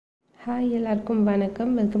Hi எல்லாருக்கும்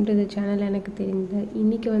வணக்கம். Welcome to the channel. எனக்கு தெரிந்த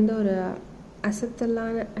இன்றைக்கி வந்து ஒரு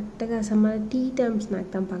அசத்தலான அட்டகாசமான டீ டைம் ஸ்நாக்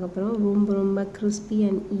தான் பார்க்க போகிறோம். ரொம்ப கிறிஸ்பி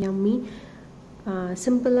அண்ட் யம்மி.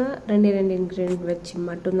 சிம்பிளாக ரெண்டு இன்க்ரீடியன்ட் வச்சு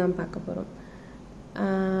மட்டும்தான் பார்க்க போகிறோம்.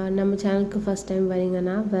 நம்ம சேனலுக்கு ஃபஸ்ட் டைம்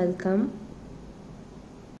வரீங்கன்னா வெல்கம்.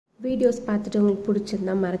 வீடியோஸ் பார்த்துட்டு உங்களுக்கு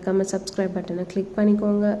பிடிச்சிருந்தா மறக்காமல் சப்ஸ்கிரைப் பட்டனை கிளிக்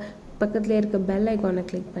பண்ணிக்கோங்க. பக்கத்தில் இருக்க பெல் ஐக்கானை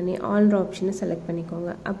கிளிக் பண்ணி ஆல்ன்ற ஆப்ஷனை செலக்ட்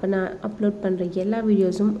பண்ணிக்கோங்க. அப்போ நான் அப்லோட் பண்ணுற எல்லா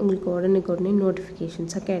வீடியோஸும் உங்களுக்கு உடனே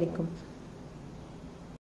நோட்டிஃபிகேஷன்ஸாக கிடைக்கும்.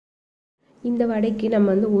 இந்த வடைக்கு நம்ம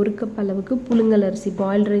வந்து 1 கப் அளவுக்கு புழுங்கல் அரிசி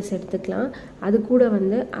பாயில்ட் ரைஸ் எடுத்துக்கலாம். அது கூட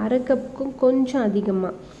வந்து 1/2 கப்புக்கும் கொஞ்சம்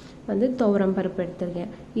அதிகமாக வந்து துவரம் பருப்பு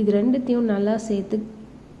எடுத்துருக்கேன். இது ரெண்டுத்தையும் நல்லா சேர்த்து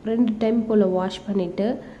 2 டைம் போல் வாஷ் பண்ணிவிட்டு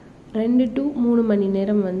 2 to 3 மணி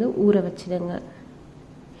நேரம் வந்து ஊற வச்சிடுங்க.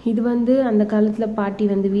 இது வந்து அந்த காலத்தில் பாட்டி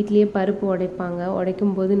வந்து வீட்லேயே பருப்பு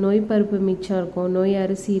உடைக்கும் போது நோய் பருப்பு மிச்சம் இருக்கும், நோய்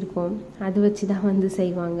அரிசி இருக்கும், அது வச்சு தான் வந்து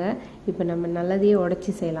செய்வாங்க. இப்போ நம்ம நல்லதையே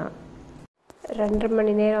உடைச்சி செய்யலாம். 2.5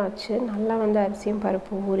 மணி நேரம் ஆச்சு. நல்லா வந்து அரிசியும்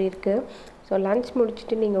பருப்பும் ஊறிருக்கு. ஸோ லன்ச்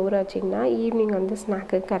முடிச்சுட்டு நீங்கள் ஊற வச்சிங்கன்னா ஈவினிங் வந்து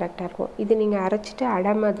ஸ்நாக்கு கரெக்டாக இருக்கும். இது நீங்கள் அரைச்சிட்டு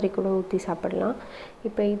அடை மாதிரி கூட ஊற்றி சாப்பிடலாம்.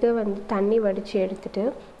 இப்போ இதை வந்து தண்ணி வடித்து எடுத்துகிட்டு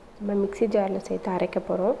நம்ம மிக்ஸி ஜாரில் சேர்த்து அரைக்க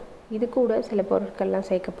போகிறோம். இது கூட சில பொருட்கள்லாம்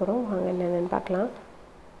சேர்க்க போகிறோம். வாங்க என்னென்னு பார்க்கலாம்.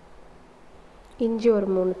 இஞ்சி ஒரு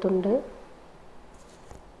 3 துண்டு,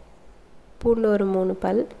 பூண்டு ஒரு 3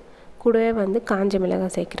 பல், கூடவே வந்து காஞ்ச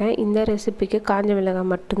மிளகாய் சேர்க்குறேன். இந்த ரெசிபிக்கு காஞ்ச மிளகாய்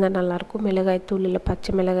மட்டும்தான் நல்லாயிருக்கும். மிளகாய் தூள் இல்லை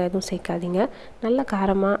பச்சை மிளகாய் எதுவும் சேர்க்காதீங்க. நல்லா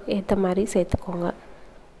காரமாக ஏற்ற மாதிரி சேர்த்துக்கோங்க.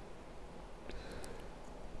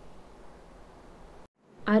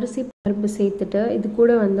 அரிசி பருப்பு சேர்த்துட்டு இது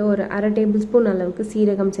கூட வந்து ஒரு 1/2 டேபிள் ஸ்பூன் அளவுக்கு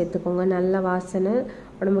சீரகம் சேர்த்துக்கோங்க. நல்ல வாசனை,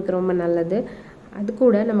 உடம்புக்கு ரொம்ப நல்லது. அது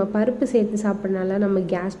கூட நம்ம பருப்பு சேர்த்து சாப்பிட்றதுனால நம்ம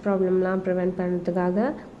கேஸ் ப்ராப்ளம்லாம் ப்ரிவெண்ட் பண்ணுறதுக்காக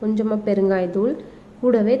கொஞ்சமாக பெருங்காயத்தூள்,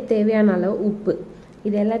 கூடவே தேவையான அளவு உப்பு,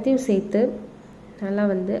 இது எல்லாத்தையும் சேர்த்து நல்லா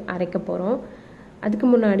வந்து அரைக்க போகிறோம். அதுக்கு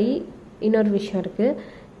முன்னாடி இன்னொரு விஷயம் இருக்குது.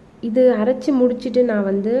 இது அரைச்சி முடிச்சுட்டு நான்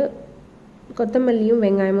வந்து கொத்தமல்லியும்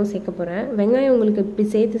வெங்காயமும் சேர்க்க போகிறேன். வெங்காயம் உங்களுக்கு இப்படி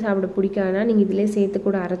சேர்த்து சாப்பிட பிடிக்காதுன்னா நீங்கள் இதிலே சேர்த்து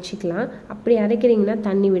கூட அரைச்சிக்கலாம். அப்படி அரைக்கிறீங்கன்னா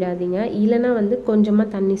தண்ணி விடாதீங்க, இல்லைனா வந்து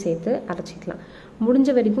கொஞ்சமாக தண்ணி சேர்த்து அரைச்சிக்கலாம். முடிஞ்ச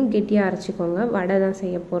வரைக்கும் கெட்டியாக அரைச்சிக்கோங்க. வடை தான்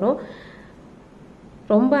செய்ய போகிறோம்.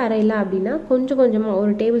 ரொம்ப அரையில அப்படின்னா கொஞ்சமாக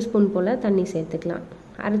 1 டேபிள் ஸ்பூன் போல் தண்ணி சேர்த்துக்கலாம்.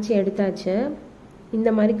 அரைச்சி எடுத்தாச்சு. இந்த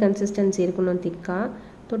மாதிரி கன்சிஸ்டன்சி இருக்கணும், திக்காக.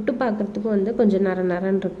 தொட்டு பார்க்குறதுக்கும் வந்து கொஞ்சம்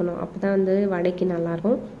நரன்னு இருக்கணும். அப்போ தான் வந்து வடைக்கு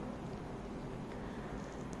நல்லாயிருக்கும்.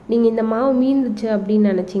 நீங்கள் இந்த மாவு மீந்துச்சு அப்படின்னு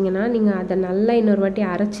நினச்சிங்கன்னா நீங்கள் அதை நல்லா இன்னொரு வாட்டி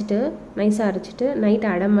அரைச்சிட்டு நைஸாக அரைச்சிட்டு நைட்டு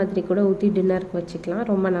அடை மாதிரி கூட ஊற்றி டின்னருக்கு வச்சுக்கலாம்.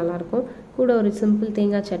 ரொம்ப நல்லாயிருக்கும். கூட ஒரு சிம்பிள்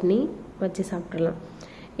தேங்காய் சட்னி வச்சு சாப்பிட்றலாம்.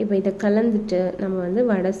 இப்போ இதை கலந்துட்டு நம்ம வந்து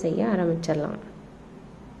வடை செய்ய ஆரம்பிச்சிடலாம்.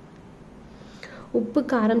 உப்பு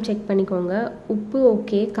காரம் செக் பண்ணிக்கோங்க. உப்பு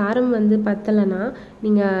ஓகே, காரம் வந்து பத்தலைன்னா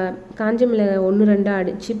நீங்கள் காஞ்ச மிளகாய் 1-2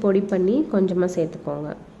 அடித்து பொடி பண்ணி கொஞ்சமாக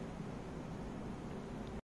சேர்த்துக்கோங்க.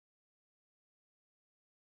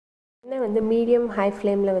 எண்ணெய் வந்து மீடியம் ஹை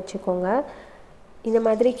ஃப்ளேமில் வச்சுக்கோங்க. இந்த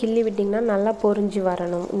மாதிரி கிள்ளி விட்டிங்கன்னா நல்லா பொரிஞ்சு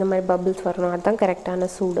வரணும். இந்த மாதிரி பபிள்ஸ் வரணும், அதுதான் கரெக்டான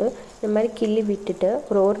சூடு. இந்த மாதிரி கிள்ளி விட்டுட்டு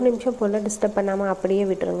ஒரு 1 நிமிஷம் போல் டிஸ்டர்ப் பண்ணாமல் அப்படியே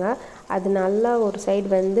விட்டுருங்க. அது நல்லா ஒரு சைடு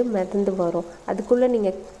வந்து மிதந்து வரும். அதுக்குள்ளே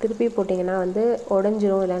நீங்கள் திருப்பி போட்டிங்கன்னா வந்து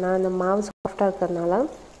உடஞ்சிரும், இல்லைனா அந்த மாவு சாஃப்டாக இருக்கிறதுனால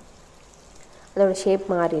அதோட ஷேப்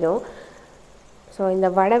மாறிடும். ஸோ இந்த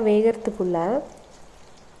வடை வேகிறதுக்குள்ளே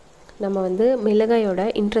நம்ம வந்து மிளகாயோட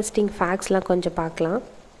இன்ட்ரெஸ்டிங் ஃபேக்ட்ஸ்லாம் கொஞ்சம் பார்க்கலாம்.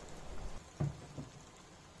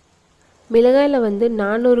 மிளகாயில் வந்து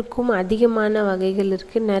 400க்கும் அதிகமான வகைகள்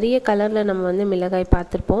இருக்குது. நிறைய கலரில் நம்ம வந்து மிளகாய்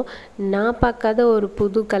பார்த்துருப்போம். நான் பார்க்காத ஒரு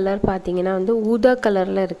புது கலர் பார்த்திங்கன்னா வந்து ஊதா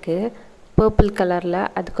கலரில் இருக்குது, பர்பிள் கலரில்.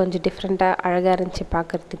 அது கொஞ்சம் டிஃப்ரெண்ட்டாக அழகாக இருந்துச்சு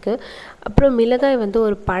பார்க்குறதுக்கு. அப்புறம் மிளகாய் வந்து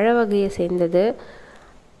ஒரு பழ வகையை சேர்ந்தது.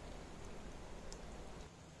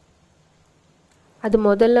 அது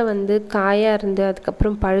முதல்ல வந்து காயாக இருந்து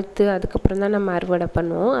அதுக்கப்புறம் பழுத்து அதுக்கப்புறம் தான் நம்ம அறுவடை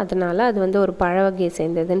பண்ணுவோம். அதனால் அது வந்து ஒரு பழ வகையை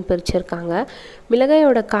சேர்ந்ததுன்னு பிரிச்சிருக்காங்க.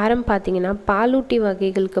 மிளகாயோட காரம் பார்த்திங்கன்னா பாலூட்டி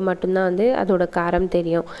வகைகளுக்கு மட்டும்தான் வந்து அதோட காரம்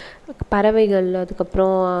தெரியும். பறவைகள்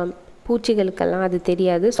அதுக்கப்புறம் பூச்சிகளுக்கெல்லாம் அது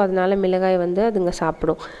தெரியாது. ஸோ அதனால் மிளகாய் வந்து அதுங்க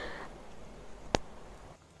சாப்பிடும்.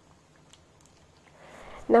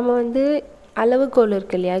 நம்ம வந்து அளவுகோல்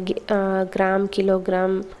இருக்கு இல்லையா, கிராம்,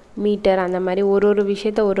 கிலோகிராம், மீட்டர், அந்த மாதிரி ஒரு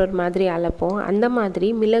விஷயத்த ஒரு மாதிரி அளப்போம். அந்த மாதிரி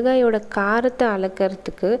மிளகாயோட காரத்தை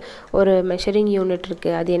அளக்கிறதுக்கு ஒரு மெஷரிங் யூனிட்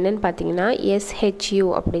இருக்குது. அது என்னென்னு பார்த்தீங்கன்னா SHU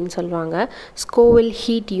அப்படின்னு சொல்லுவாங்க, ஸ்கோவில்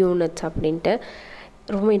ஹீட் யூனிட்ஸ் அப்படின்ட்டு.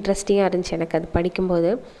 ரொம்ப இன்ட்ரெஸ்டிங்காக இருந்துச்சு எனக்கு அது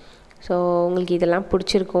படிக்கும்போது. ஸோ உங்களுக்கு இதெல்லாம்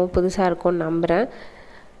பிடிச்சிருக்கும், புதுசாக இருக்கும்னு நம்புகிறேன்.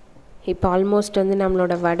 இப்போ ஆல்மோஸ்ட் வந்து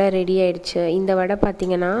நம்மளோட வடை ரெடி ஆகிடுச்சு. இந்த வடை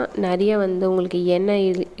பார்த்திங்கன்னா நிறைய வந்து உங்களுக்கு எண்ணெய்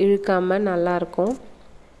இழுக்காமல் நல்லாயிருக்கும்.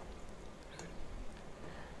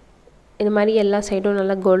 இந்த மாதிரி எல்லா சைடும்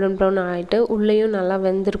நல்லா கோல்டன் ப்ரௌன் ஆகிட்டு உள்ளேயும் நல்லா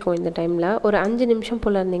வெந்திருக்கும். இந்த டைமில் ஒரு 5 நிமிஷம்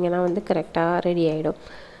போல் இருந்தீங்கன்னா வந்து கரெக்டாக ரெடி ஆகிடும்.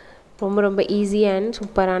 ரொம்ப ரொம்ப ஈஸி அண்ட்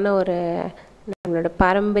சூப்பரான ஒரு நம்மளோட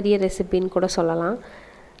பாரம்பரிய ரெசிபின்னு கூட சொல்லலாம்.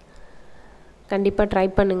 கண்டிப்பாக ட்ரை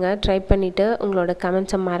பண்ணுங்கள். ட்ரை பண்ணிவிட்டு உங்களோட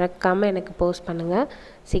கமெண்ட்ஸை மறக்காமல் எனக்கு போஸ்ட் பண்ணுங்கள்.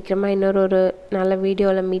 சீக்கிரமாக இன்னொரு நல்ல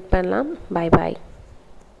வீடியோவில் மீட் பண்ணலாம். பாய் பாய்.